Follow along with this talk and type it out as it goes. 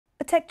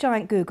Tech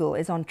giant Google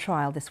is on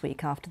trial this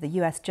week after the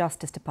US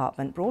Justice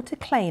Department brought a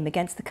claim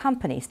against the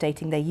company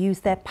stating they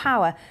used their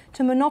power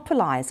to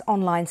monopolize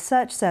online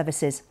search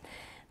services.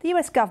 The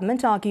US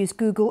government argues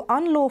Google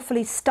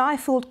unlawfully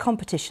stifled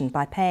competition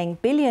by paying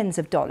billions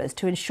of dollars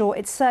to ensure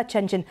its search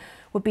engine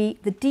would be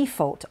the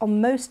default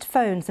on most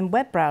phones and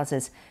web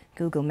browsers.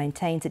 Google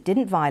maintains it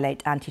didn't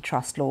violate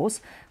antitrust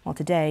laws. Well,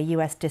 today, a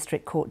US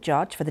District Court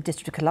judge for the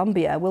District of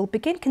Columbia will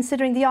begin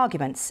considering the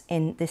arguments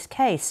in this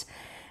case.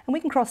 And we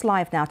can cross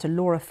live now to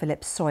Laura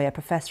Phillips Sawyer,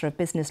 Professor of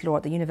Business Law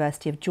at the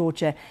University of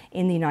Georgia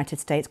in the United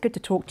States. Good to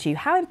talk to you.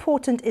 How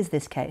important is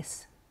this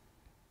case?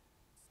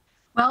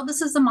 Well,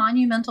 this is a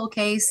monumental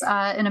case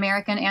in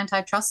American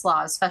antitrust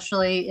law,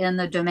 especially in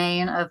the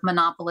domain of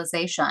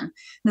monopolization.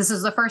 This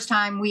is the first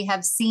time we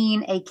have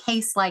seen a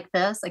case like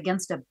this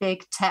against a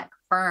big tech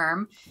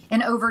firm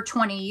in over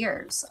 20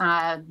 years.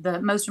 The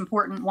most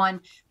important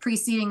one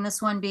preceding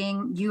this one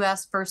being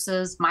U.S.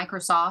 versus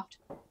Microsoft,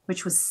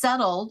 which was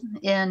settled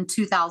in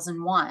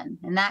 2001.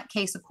 And that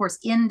case, of course,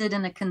 ended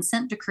in a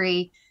consent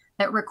decree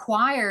that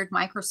required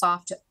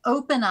Microsoft to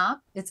open up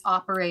its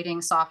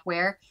operating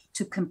software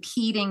to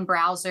competing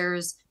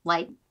browsers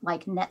like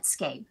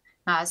Netscape.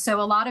 So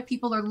a lot of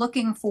people are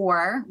looking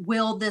for,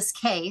 will this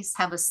case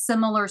have a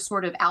similar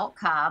sort of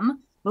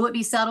outcome? Will it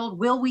be settled?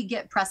 Will we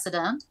get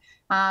precedent?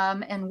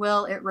 And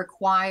will it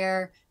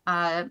require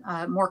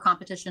more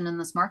competition in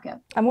this market?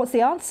 And what's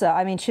the answer?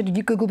 I mean, should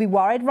Google be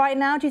worried right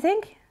now, do you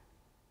think?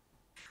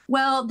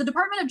 Well, the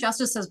Department of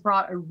Justice has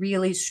brought a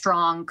really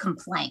strong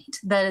complaint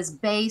that is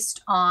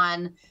based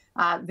on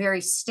very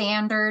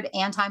standard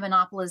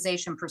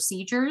anti-monopolization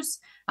procedures.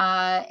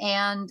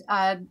 And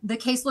the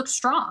case looks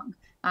strong.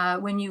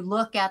 When you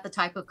look at the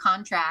type of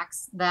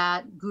contracts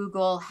that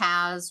Google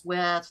has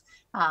with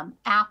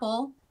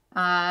Apple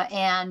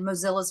and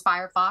Mozilla's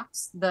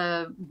Firefox,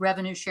 the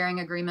revenue sharing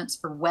agreements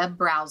for web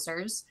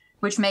browsers,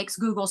 which makes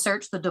Google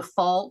search the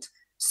default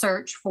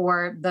search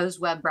for those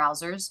web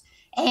browsers,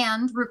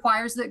 and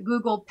requires that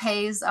Google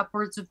pays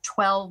upwards of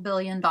 $12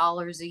 billion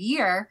a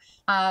year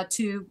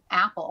to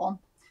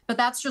Apple. But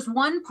that's just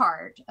one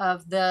part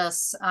of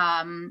this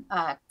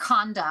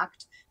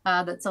conduct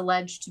that's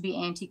alleged to be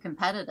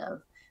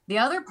anti-competitive. The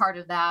other part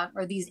of that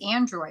are these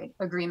Android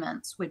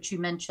agreements, which you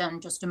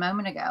mentioned just a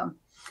moment ago.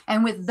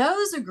 And with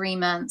those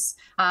agreements,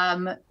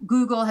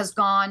 Google has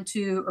gone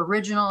to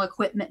original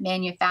equipment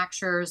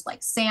manufacturers like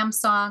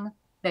Samsung.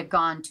 They've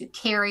gone to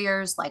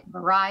carriers like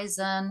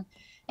Verizon.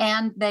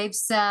 And they've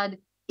said,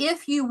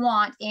 if you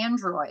want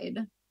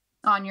Android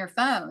on your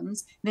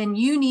phones, then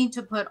you need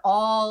to put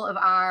all of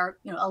our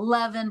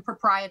 11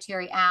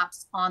 proprietary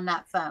apps on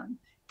that phone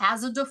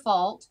as a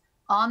default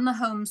on the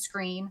home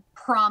screen,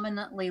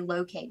 prominently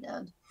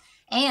located.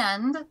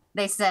 And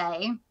they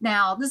say,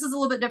 now this is a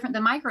little bit different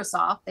than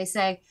Microsoft. They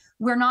say,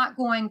 we're not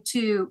going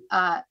to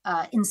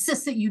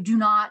insist that you do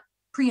not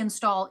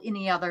pre-install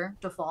any other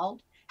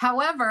default.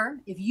 However,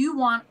 if you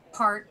want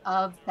part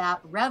of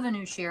that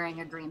revenue sharing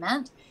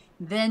agreement,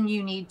 then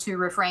you need to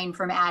refrain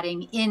from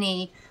adding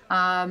any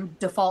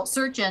default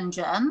search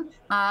engine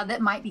that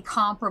might be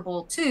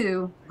comparable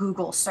to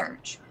Google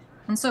search.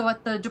 And so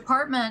what the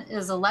department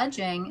is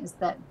alleging is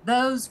that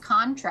those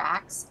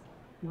contracts,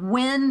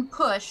 when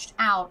pushed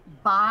out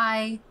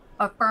by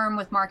a firm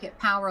with market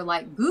power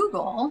like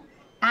Google,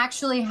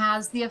 actually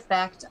has the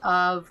effect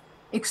of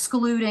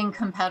excluding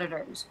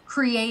competitors,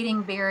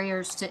 creating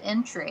barriers to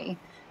entry,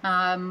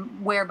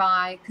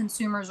 whereby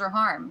consumers are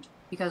harmed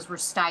because we're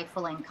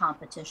stifling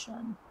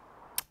competition.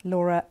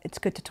 Laura, it's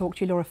good to talk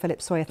to you. Laura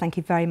Phillips Sawyer, thank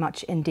you very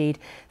much indeed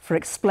for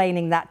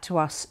explaining that to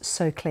us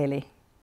so clearly.